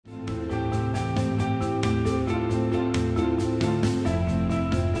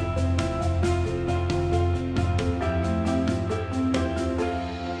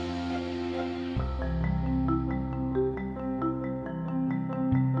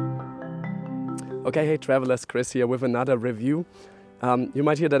Okay, hey travelers, Chris here with another review. You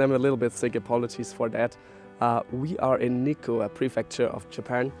might hear that I'm a little bit sick, apologies for that. We are in Nikko, a prefecture of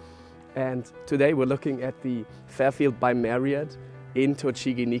Japan, and today we're looking at the Fairfield by Marriott in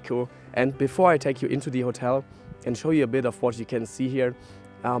Tochigi, Nikko. And before I take you into the hotel and show you a bit of what you can see here,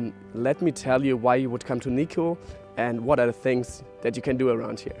 let me tell you why you would come to Nikko and what are the things that you can do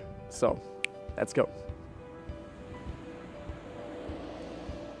around here. So, let's go.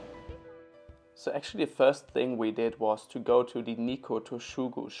 So actually the first thing we did was to go to the Nikko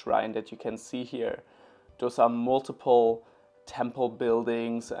Toshugu shrine that you can see here. Those are multiple temple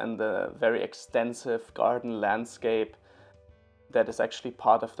buildings and a very extensive garden landscape that is actually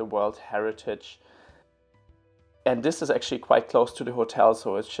part of the World Heritage. And this is actually quite close to the hotel,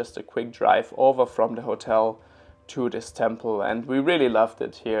 so it's just a quick drive over from the hotel to this temple, and we really loved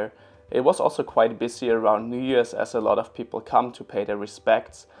it here. It was also quite busy around New Year's as a lot of people come to pay their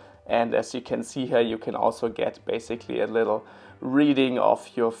respects. And as you can see here, you can also get basically a little reading of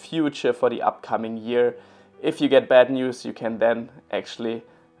your future for the upcoming year. If you get bad news, you can then actually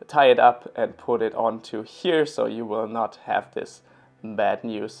tie it up and put it onto here, so you will not have this bad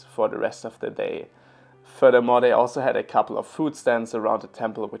news for the rest of the day. Furthermore, they also had a couple of food stands around the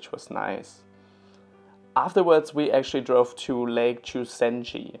temple, which was nice. Afterwards, we actually drove to Lake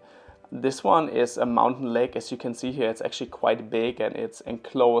Chusenji. This one is a mountain lake. As you can see here, it's actually quite big and it's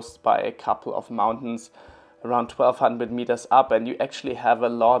enclosed by a couple of mountains around 1200 meters up, and you actually have a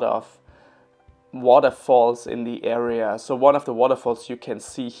lot of waterfalls in the area. So one of the waterfalls you can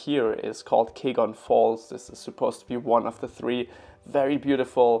see here is called Kegon Falls. This is supposed to be one of the three very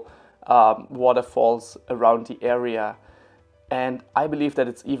beautiful waterfalls around the area. And I believe that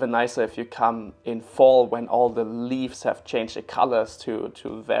it's even nicer if you come in fall when all the leaves have changed the colors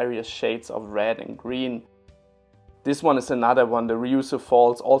to various shades of red and green. This one is another one, the Ryusu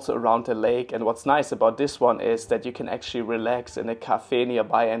Falls, also around the lake. And what's nice about this one is that you can actually relax in a cafe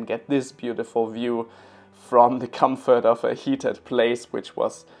nearby and get this beautiful view from the comfort of a heated place, which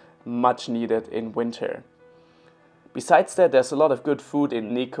was much needed in winter. Besides that, there's a lot of good food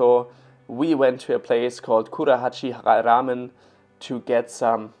in Nikko. We went to a place called Kurahachi Ramen to get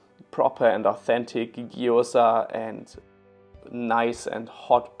some proper and authentic gyoza and nice and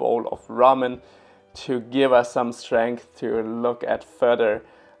hot bowl of ramen to give us some strength to look at further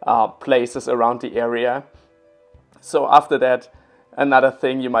places around the area. So after that, another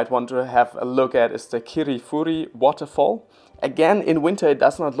thing you might want to have a look at is the Kirifuri waterfall. Again, in winter it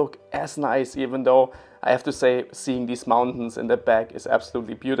does not look as nice, even though I have to say seeing these mountains in the back is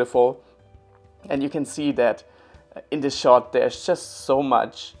absolutely beautiful. And you can see that in the shot there's just so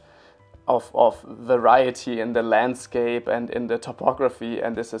much of variety in the landscape and in the topography,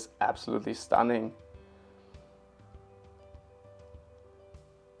 and this is absolutely stunning.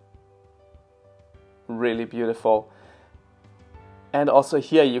 Really beautiful. And also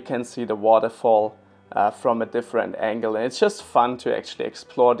here you can see the waterfall from a different angle, and it's just fun to actually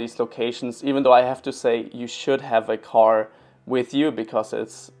explore these locations, even though I have to say you should have a car with you because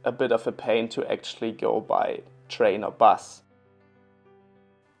it's a bit of a pain to actually go by train or bus.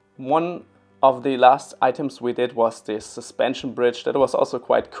 One of the last items we did was this suspension bridge. That was also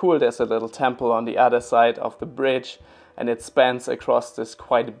quite cool. There's a little temple on the other side of the bridge, and it spans across this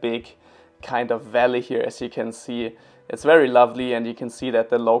quite big kind of valley here, as you can see. It's very lovely, and you can see that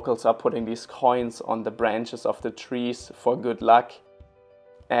the locals are putting these coins on the branches of the trees for good luck,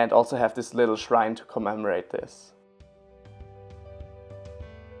 and also have this little shrine to commemorate this.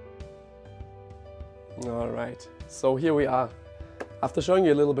 Alright, so here we are. After showing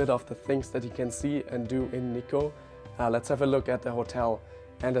you a little bit of the things that you can see and do in Nikko, let's have a look at the hotel.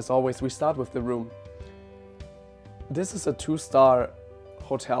 And as always, we start with the room. This is a 2-star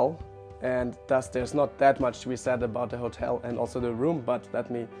hotel, and thus there's not that much to be said about the hotel and also the room, but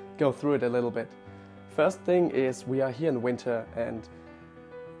let me go through it a little bit. First thing is we are here in winter, and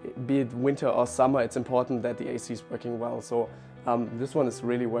be it winter or summer, it's important that the AC is working well. So this one is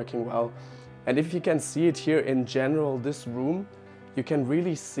really working well. And if you can see it here in general, this room, you can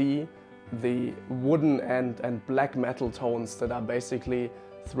really see the wooden and black metal tones that are basically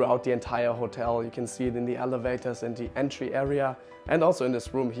throughout the entire hotel. You can see it in the elevators, in the entry area, and also in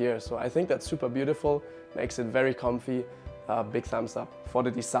this room here. So I think that's super beautiful, makes it very comfy. Big thumbs up for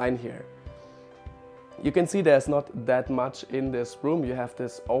the design here. You can see there's not that much in this room. You have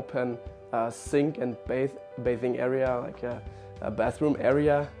this open sink and bathing area, like a bathroom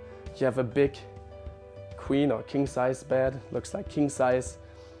area. You have a big queen or king size bed, looks like king size.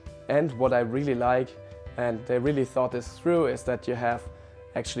 And what I really like, and they really thought this through, is that you have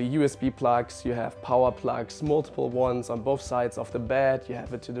actually USB plugs, you have power plugs, multiple ones on both sides of the bed, you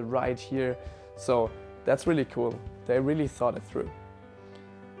have it to the right here. So that's really cool. They really thought it through.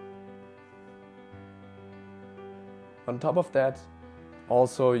 On top of that,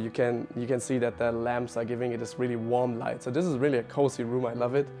 also you can see that the lamps are giving it this really warm light. So this is really a cozy room. I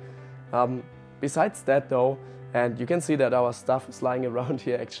love it. Besides that though, and you can see that our stuff is lying around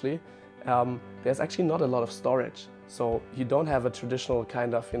here actually, there's actually not a lot of storage. So you don't have a traditional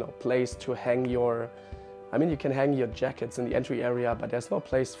kind of, place to hang your, you can hang your jackets in the entry area, but there's no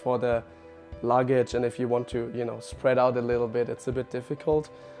place for the luggage. And if you want to, spread out a little bit, it's a bit difficult.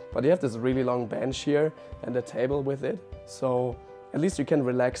 But you have this really long bench here and a table with it. So at least you can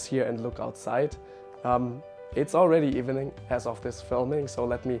relax here and look outside. It's already evening as of this filming, so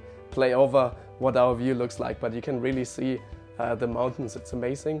let me play over what our view looks like. But you can really see the mountains, it's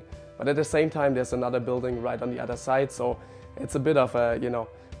amazing. But at the same time, there's another building right on the other side, so it's a bit of a,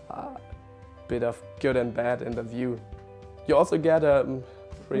 bit of good and bad in the view. You also get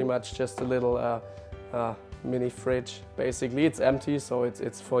pretty much just a little mini fridge. Basically, it's empty, so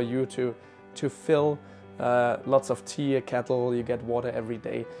it's for you to fill. Lots of tea, a kettle, you get water every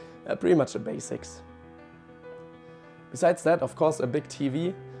day. Pretty much the basics. Besides that, of course, a big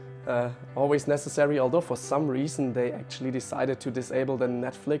TV. Always necessary, although for some reason they actually decided to disable the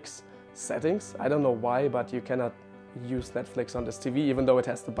Netflix settings. I don't know why, but you cannot use Netflix on this TV, even though it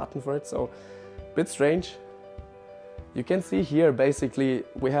has the button for it, so a bit strange. You can see here, basically,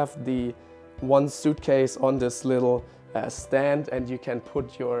 we have the one suitcase on this little stand, and you can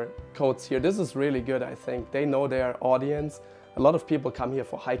put your coats here. This is really good, I think. They know their audience. A lot of people come here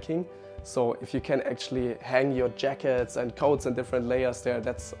for hiking, so if you can actually hang your jackets and coats in different layers there,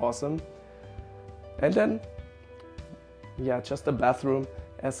 that's awesome. And then, yeah, just a bathroom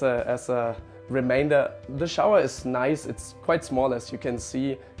as a remainder. The shower is nice. It's quite small, as you can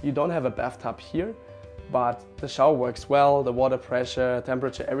see. You don't have a bathtub here, but the shower works well. The water pressure,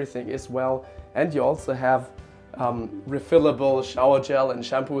 temperature, everything is well. And you also have refillable shower gel and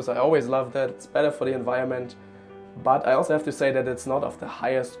shampoos. I always love that. It's better for the environment. But I also have to say that it's not of the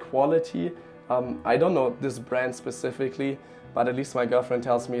highest quality. I don't know this brand specifically, but at least my girlfriend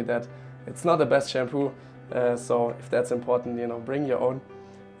tells me that it's not the best shampoo. So if that's important, bring your own.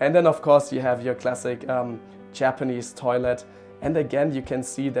 And then of course you have your classic Japanese toilet. And again, you can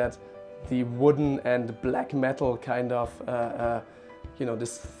see that the wooden and black metal kind of,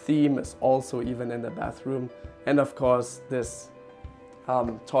 this theme is also even in the bathroom. And of course, this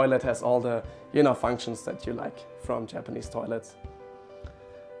toilet has all the, functions that you like from Japanese toilets.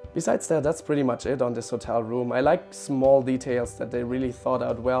 Besides that, that's pretty much it on this hotel room. I like small details that they really thought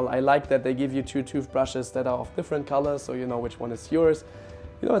out well. I like that they give you 2 toothbrushes that are of different colors, so you know which one is yours.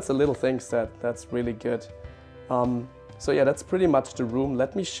 It's the little things that's really good. So yeah, that's pretty much the room.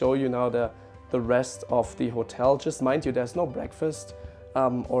 Let me show you now the rest of the hotel. Just mind you, there's no breakfast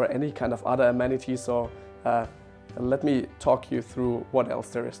or any kind of other amenities, so let me talk you through what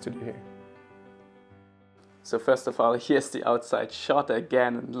else there is to do here. So first of all, here's the outside shot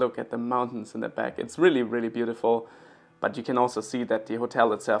again, and look at the mountains in the back. It's really, really beautiful, but you can also see that the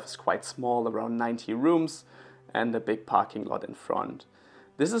hotel itself is quite small, around 90 rooms, and a big parking lot in front.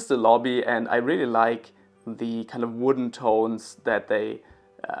 This is the lobby, and I really like the kind of wooden tones that they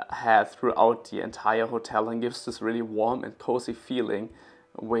have throughout the entire hotel, and gives this really warm and cozy feeling,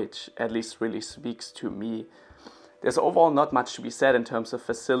 which at least really speaks to me. There's overall not much to be said in terms of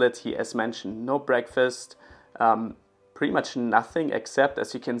facility. As mentioned, no breakfast, pretty much nothing, except,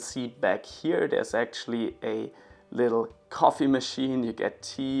 as you can see back here, there's actually a little coffee machine. You get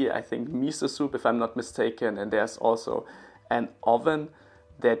tea, I think miso soup if I'm not mistaken, and there's also an oven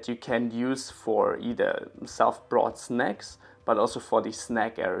that you can use for either self-brought snacks, but also for the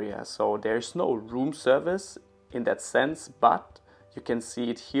snack area. So there's no room service in that sense, but you can see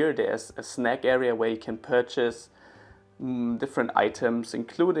it here. There's a snack area where you can purchase different items,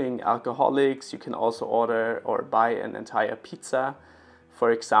 including alcoholics. You can also order or buy an entire pizza, for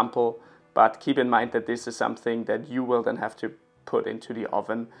example, but keep in mind that this is something that you will then have to put into the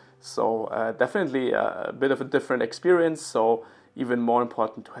oven. So definitely a bit of a different experience, so even more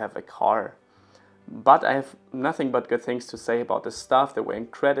important to have a car. But I have nothing but good things to say about the staff. They were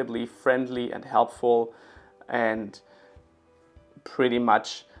incredibly friendly and helpful, and pretty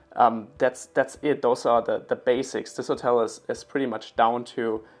much that's it. Those are the basics. This hotel is pretty much down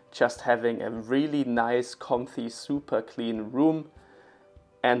to just having a really nice, comfy, super clean room,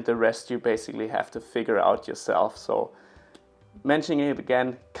 and the rest you basically have to figure out yourself. So mentioning it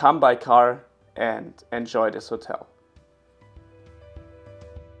again, come by car and enjoy this hotel.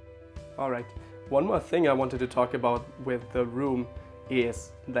 Alright, one more thing I wanted to talk about with the room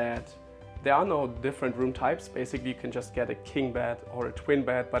is that there are no different room types. Basically, you can just get a king bed or a twin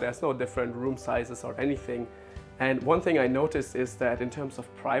bed, but there's no different room sizes or anything. And one thing I noticed is that in terms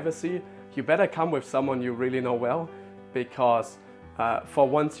of privacy, you better come with someone you really know well, because for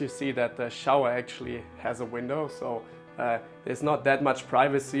once you see that the shower actually has a window, so there's not that much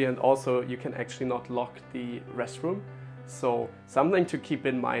privacy, and also you can actually not lock the restroom. So something to keep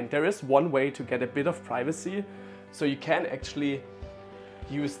in mind. There is one way to get a bit of privacy, so you can actually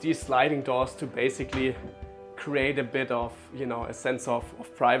use these sliding doors to basically create a bit of, you know, a sense of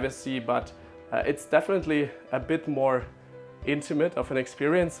privacy, but it's definitely a bit more intimate of an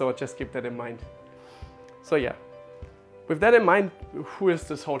experience, so just keep that in mind. So yeah, with that in mind, who is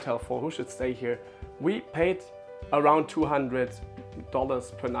this hotel for? Who should stay here? We paid around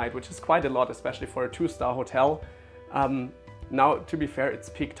 $200 per night, which is quite a lot, especially for a 2-star hotel. Now, to be fair, it's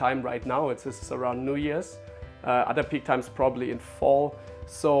peak time right now. This is around New Year's. Other peak times probably in fall.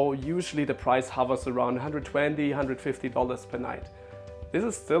 So usually the price hovers around $120, $150 per night. This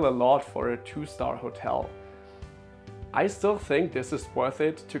is still a lot for a 2-star hotel. I still think this is worth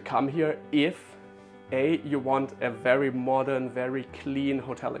it to come here if A, you want a very modern, very clean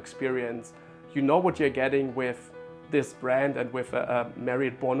hotel experience. You know what you're getting with this brand and with a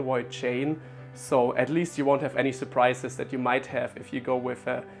Marriott Bonvoy chain. So at least you won't have any surprises that you might have if you go with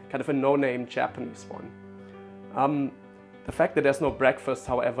a kind of a no-name Japanese one. The fact that there's no breakfast,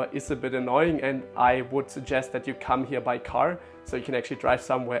 however, is a bit annoying, and I would suggest that you come here by car so you can actually drive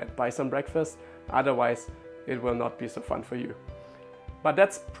somewhere and buy some breakfast. Otherwise, it will not be so fun for you. But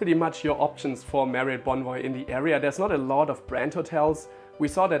that's pretty much your options for Marriott Bonvoy in the area. There's not a lot of brand hotels. We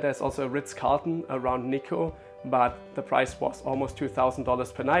saw that there's also a Ritz-Carlton around Nikko, but the price was almost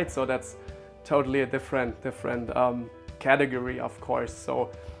 $2,000 per night, so that's totally a different category, of course.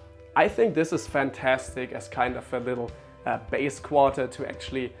 So I think this is fantastic as kind of a little base quarter to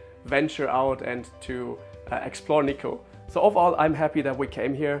actually venture out and to explore Nikko. So overall, I'm happy that we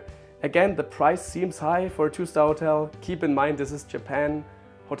came here. Again, the price seems high for a 2-star hotel. Keep in mind, this is Japan.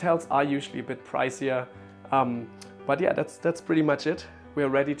 Hotels are usually a bit pricier. But yeah, that's pretty much it. We're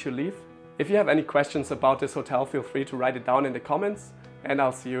ready to leave. If you have any questions about this hotel, feel free to write it down in the comments, and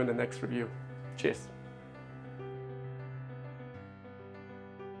I'll see you in the next review. Cheers.